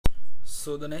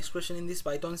So the next question in this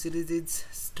Python series is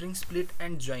string split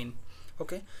and join.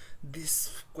 Okay,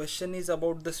 this question is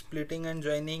about the splitting and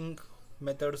joining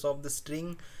methods of the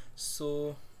string.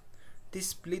 So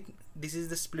this is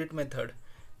the split method.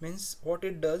 Means what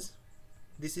it does,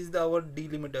 this is our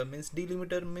delimiter.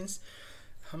 Means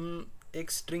हम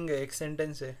एक string है, एक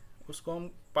sentence है, उसको हम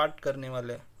part करने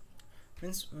वाले हैं.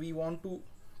 Means we want to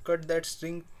cut that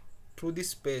string through the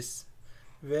space.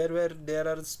 where there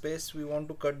are space we want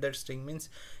to cut that string. Means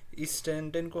इस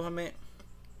sentence को हमें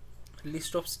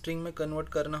list of string में convert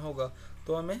करना होगा,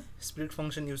 तो हमें split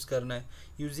function use करना है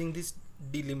using this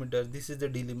delimiter. This is the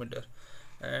delimiter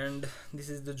and this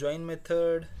is the join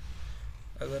method.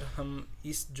 अगर हम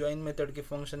इस join method के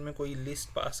function में कोई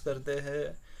list pass करते हैं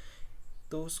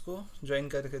तो उसको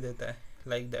join करके देता है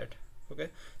like that. Okay,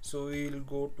 so we will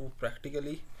go to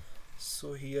practically.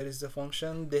 So here is the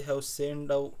function. They have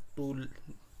sent out to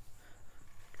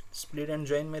split and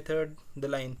join method the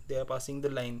line. They are passing the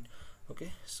line.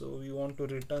 Okay, so we want to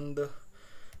return the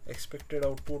expected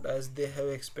output as they have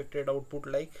expected output,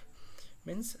 like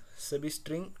means सभी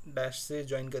string dash से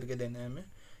join करके देना है, हमें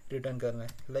return करना है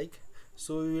like.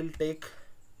 So we will take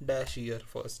dash here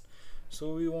first.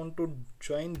 So we want to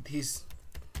join this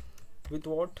with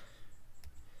what,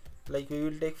 like we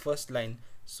will take first line.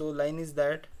 So line is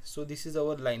that, so this is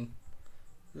our line.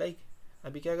 like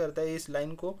अभी क्या करता है, इस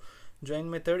line को join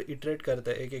method iterate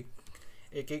करता है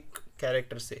एक एक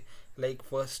character से, like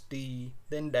first t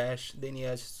then dash then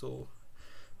h. so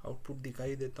output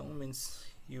दिखाई देता हूँ, means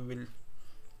you will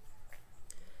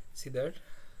see that.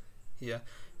 yeah,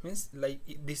 means like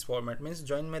this format. means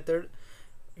join method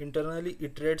internally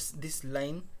iterates this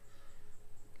line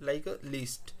like a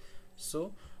list.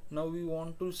 So now we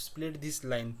want to split this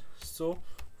line. So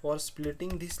for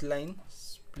splitting this line,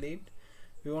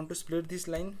 we want to split this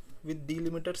line with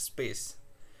delimiter space.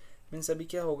 Means अभी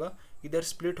क्या होगा, इधर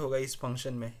split होगा इस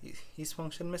function में, इस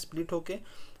function में split होके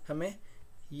हमें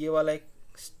ये वाला एक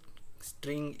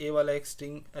स्ट्रिंग, ए वाला एक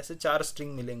स्ट्रिंग, ऐसे 4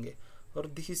 स्ट्रिंग मिलेंगे और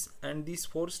this and this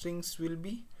 4 strings will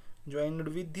be joined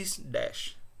with this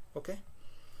dash. Okay,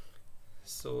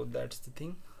 so that's the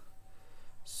thing.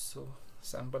 So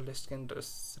sample test can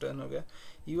run हो गया.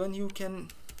 even you can,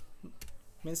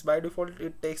 means by default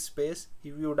it takes space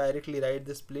if you directly write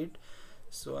the split.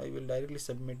 so I will directly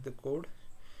submit the code.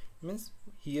 means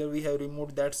here we have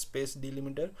removed that space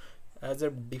delimiter, as a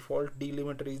default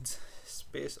delimiter is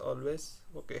space always.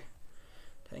 okay,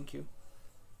 thank you.